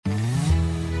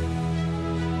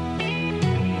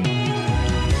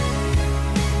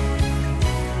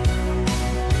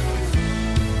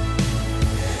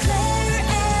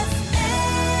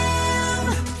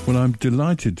I'm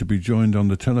delighted to be joined on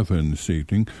the telephone this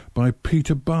evening by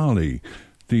Peter Barley,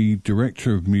 the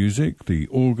Director of Music, the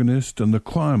organist and the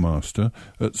choirmaster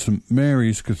at St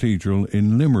Mary's Cathedral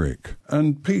in Limerick.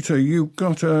 And Peter, you've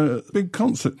got a big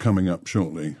concert coming up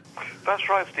shortly. That's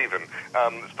right, Stephen.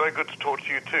 It's very good to talk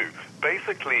to you too.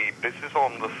 Basically, this is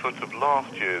on the foot of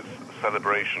last year's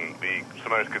celebration. The St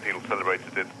Mary's Cathedral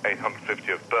celebrated its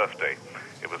 850th birthday.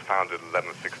 It was founded in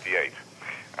 1168.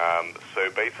 So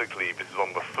basically, this is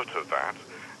on the foot of that.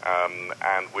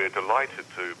 And we're delighted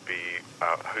to be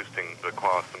hosting the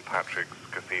choir of St Patrick's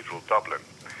Cathedral, Dublin.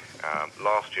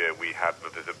 Last year we had the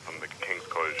visit from the King's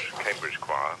College Cambridge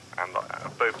Choir, and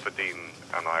both the Dean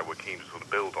and I were keen to sort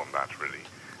of build on that, really.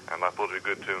 And I thought it would be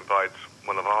good to invite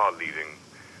one of our leading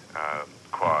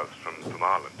choirs from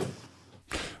Ireland.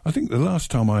 I think the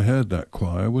last time I heard that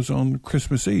choir was on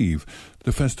Christmas Eve,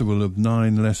 the Festival of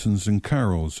Nine Lessons and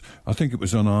Carols. I think it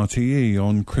was on RTE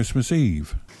on Christmas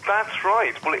Eve. That's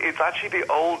right. Well, it's actually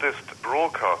the oldest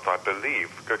broadcast, I believe,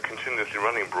 continuously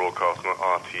running broadcast on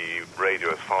RTE radio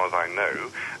as far as I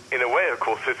know. In a way, of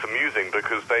course, it's amusing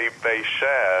because they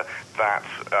share that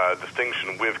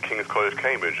distinction with King's College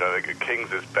Cambridge. I think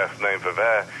King's is best known for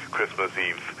their Christmas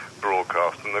Eve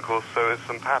broadcast, and of course so is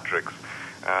St Patrick's.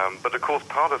 But of course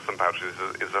part of St Patrick's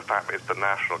is the fact it's the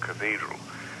national cathedral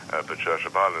of the Church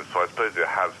of Ireland, so I suppose it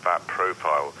has that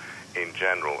profile in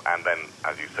general, and then,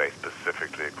 as you say,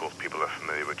 specifically, of course, people are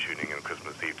familiar with tuning in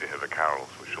Christmas Eve to hear the carols,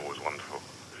 which is always wonderful.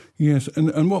 Yes,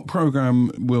 and what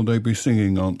programme will they be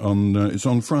singing on it's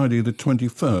on Friday the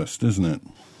 21st, isn't it?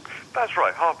 That's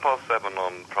right, 7:30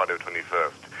 on Friday the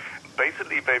 21st.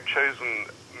 Basically, they've chosen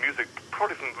music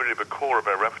probably from really the core of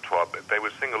their repertoire. They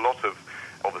would sing a lot of,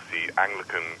 obviously,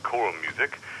 Anglican choral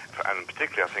music, and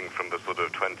particularly, I think, from the sort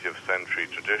of 20th century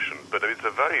tradition. But it's a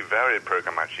very varied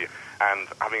programme, actually. And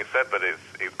having said that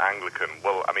it's Anglican,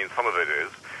 well, I mean, some of it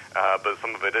is, but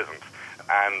some of it isn't.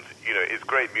 And, you know, it's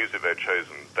great music they've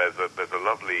chosen. There's a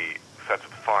lovely set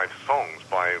of 5 songs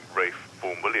by Ralph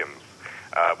Vaughan Williams,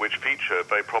 which feature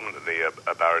very prominently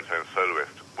a baritone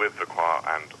soloist with the choir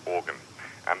and organ.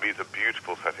 And these are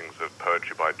beautiful settings of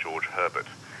poetry by George Herbert,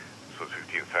 sort of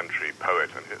 15th century poet,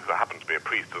 and who happens to be a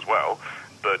priest as well.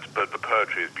 But the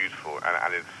poetry is beautiful,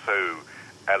 and it's so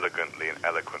elegantly and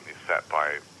eloquently set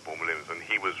by Vaughan Williams. And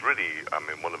he was really, I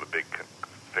mean, one of the big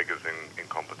figures in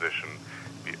composition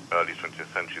in the early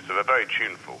 20th century. So they're very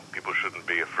tuneful. People shouldn't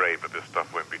be afraid that this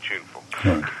stuff won't be tuneful.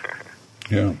 Right.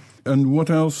 Yeah. And what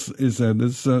else is there?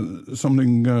 There's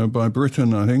something by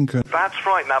Britten, I think. That's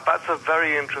right. Now, that's a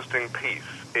very interesting piece.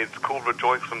 It's called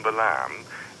Rejoice in the Lamb,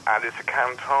 and it's a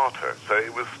cantata. So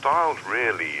it was styled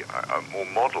really, or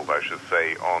modelled, I should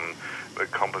say, on the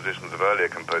compositions of earlier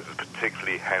composers,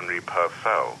 particularly Henry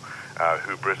Purcell,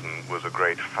 who Britten was a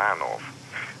great fan of.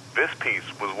 This piece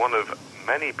was one of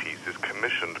many pieces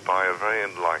commissioned by a very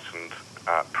enlightened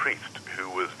priest who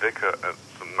was vicar at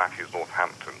St Matthew's,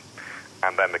 Northampton,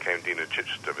 and then became Dean of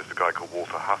Chichester. This is a guy called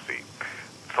Walter Hussey.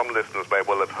 Some listeners may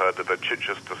well have heard of the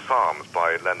Chichester Psalms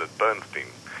by Leonard Bernstein.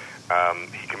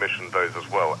 He commissioned those as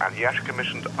well, and he actually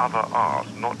commissioned other art,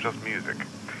 not just music.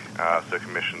 So he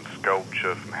commissioned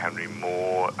sculpture from Henry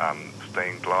Moore,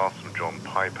 stained glass from John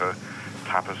Piper,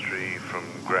 tapestry from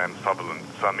Graham Sutherland.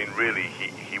 So, I mean, really,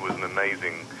 he was an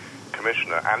amazing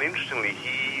commissioner. And interestingly,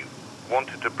 he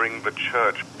wanted to bring the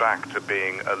church back to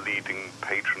being a leading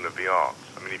patron of the arts.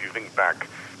 I mean, if you think back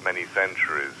many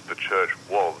centuries, the church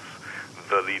was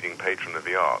the leading patron of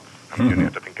the arts. I mean, you only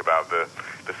have to think about the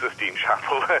Sistine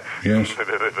Chapel, yes.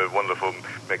 the wonderful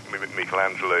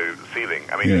Michelangelo ceiling.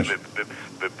 I mean, yes.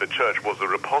 the church was a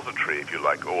repository, if you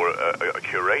like, or a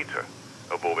curator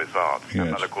of all this art, yes.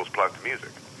 and that, of course, applies to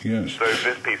music. Yes. So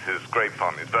this piece is great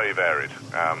fun. It's very varied.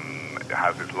 It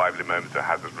has its lively moments, it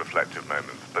has its reflective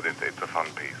moments, but it's a fun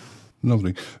piece.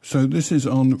 Lovely. So this is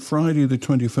on Friday the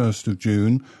 21st of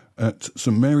June at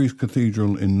St Mary's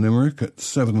Cathedral in Limerick at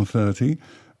 7:30.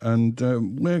 And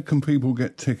where can people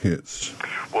get tickets?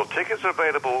 Well, tickets are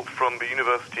available from the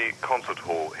University Concert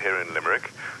Hall here in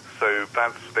Limerick. So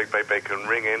that's they can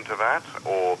ring into that,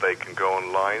 or they can go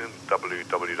online,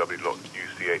 www.uch.ie.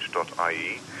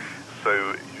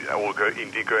 So, or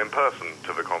indeed go in person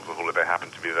to the concert hall if they happen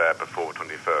to be there before the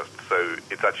 21st. So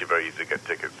it's actually very easy to get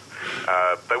tickets.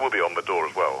 They will be on the door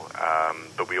as well,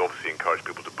 but we obviously encourage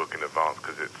people to book in advance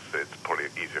because it's probably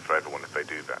easier for everyone if they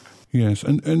do that. Yes,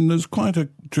 and there's quite a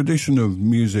tradition of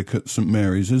music at St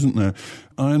Mary's, isn't there?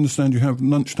 I understand you have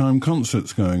lunchtime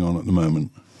concerts going on at the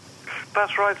moment.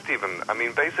 That's right, Stephen. I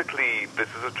mean, basically, this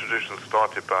is a tradition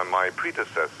started by my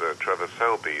predecessor, Trevor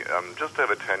Selby, just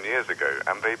over 10 years ago,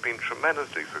 and they've been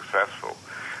tremendously successful.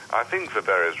 I think for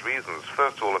various reasons.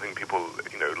 First of all, I think people,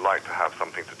 like to have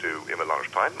something to do in the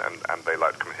lunchtime, and they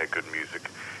like to come and hear good music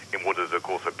in what is, of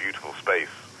course, a beautiful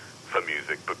space for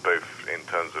music, but both in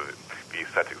terms of the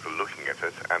aesthetics of looking at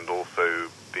it, and also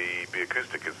the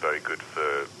acoustic is very good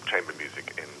for chamber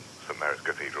music in St Mary's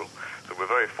Cathedral. So we're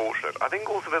very fortunate. I think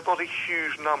also there's not a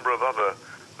huge number of other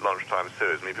lunchtime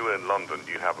series. I mean, if you were in London,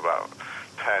 you'd have about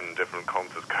 10 different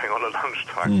concerts going on at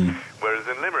lunchtime, whereas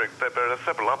in Limerick there are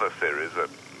several other series at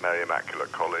Mary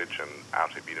Immaculate College and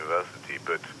out at University,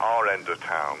 but our end of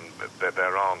town,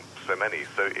 there aren't so many,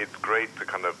 so it's great to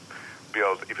kind of be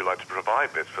able, if you like, to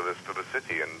provide this for the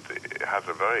city, and it has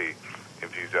a very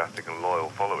enthusiastic and loyal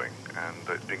following, and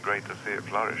it's been great to see it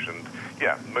flourish. And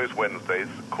yeah, most Wednesdays,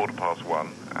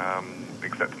 1:15,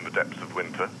 except in the depths of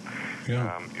winter,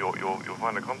 you'll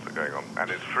find a concert going on,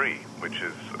 and it's free, which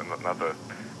is another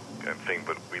thing,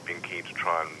 but we've been keen to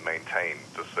try and maintain,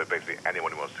 just so basically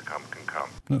anyone who wants to come can come.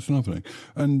 That's lovely.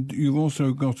 And you've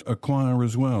also got a choir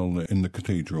as well in the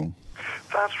cathedral.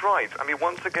 That's right. I mean,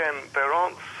 once again, there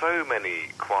aren't so many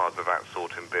choirs of that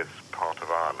sort in this part of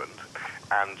Ireland,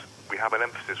 and we have an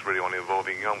emphasis really on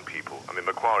involving young people. I mean,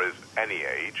 the choir is any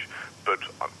age, but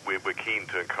we're keen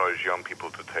to encourage young people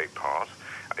to take part.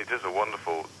 It is a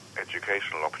wonderful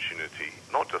educational opportunity,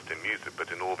 not just in music,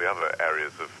 but in all the other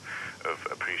areas of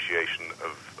appreciation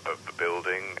of the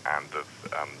building and of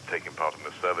taking part in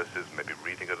the services, maybe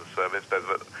reading at a service. There's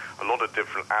a lot of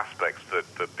different aspects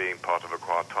that being part of a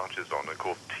choir touches on. Of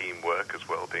course, teamwork as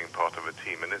well, being part of a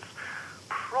team. And it's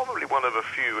probably one of the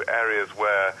few areas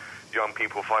where young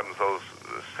people find themselves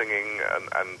singing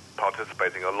and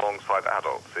participating alongside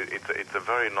adults. It's a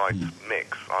very nice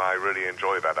mix. I really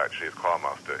enjoy that, actually, as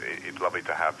choirmaster. It's lovely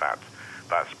to have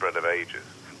that spread of ages.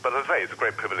 But as I say, it's a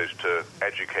great privilege to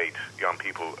educate young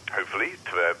people, hopefully,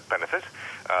 to their benefit,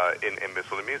 in this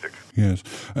sort of music. Yes,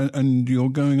 and you're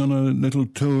going on a little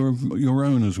tour of your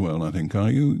own as well, I think,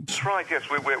 are you? That's right, yes.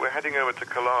 We're heading over to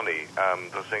Killarney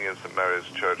to sing in St Mary's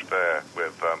Church there,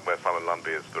 with where Simon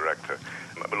Lumby is the director.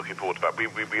 We're looking forward to that.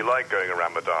 We like going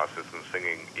around the diocese and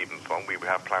singing evensong. We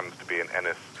have plans to be in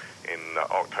Ennis in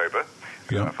October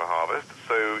for Harvest.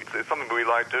 So it's something we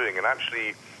like doing, and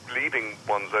actually leaving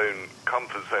one's own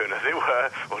comfort zone, as it were,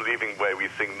 or leaving where we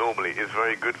sing normally, is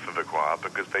very good for the choir,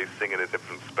 because they sing in a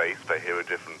different space, they hear a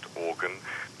different organ,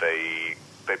 they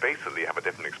basically have a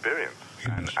different experience.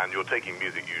 Yes. And you're taking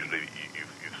music usually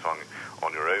you've sung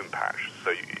on your own patch,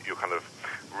 so you're kind of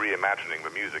reimagining the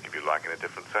music, if you like, in a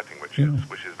different setting, which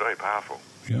is very powerful.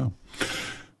 Yeah.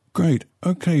 Great.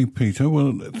 Okay, Peter.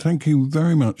 Well, thank you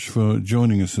very much for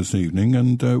joining us this evening,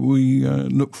 and we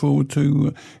look forward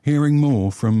to hearing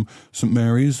more from St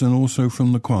Mary's and also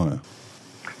from the choir.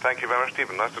 Thank you very much,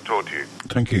 Stephen. Nice to talk to you.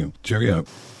 Thank you. Cheerio.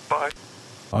 Bye.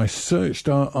 I searched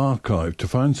our archive to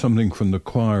find something from the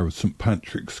choir of St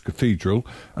Patrick's Cathedral,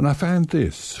 and I found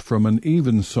this from an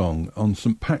evensong on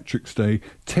St Patrick's Day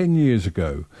 10 years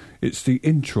ago. It's the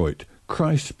introit,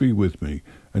 Christ Be With Me,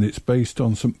 and it's based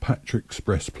on St Patrick's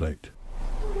breastplate.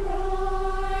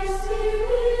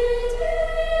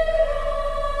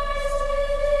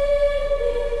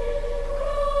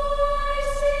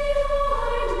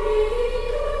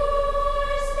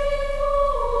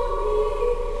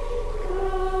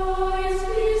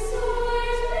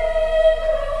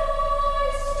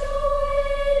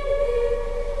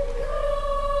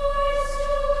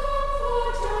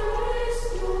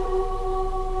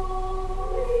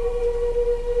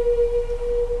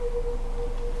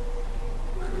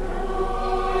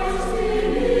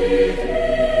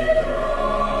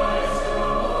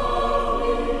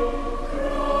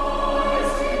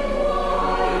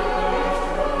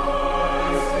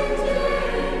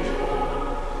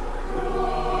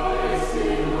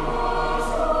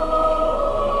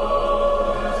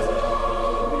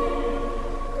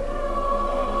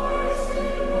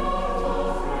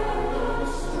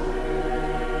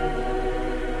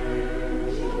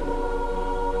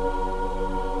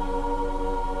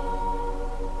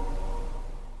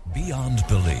 Beyond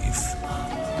Belief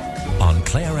on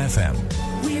Clare FM.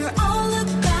 We're all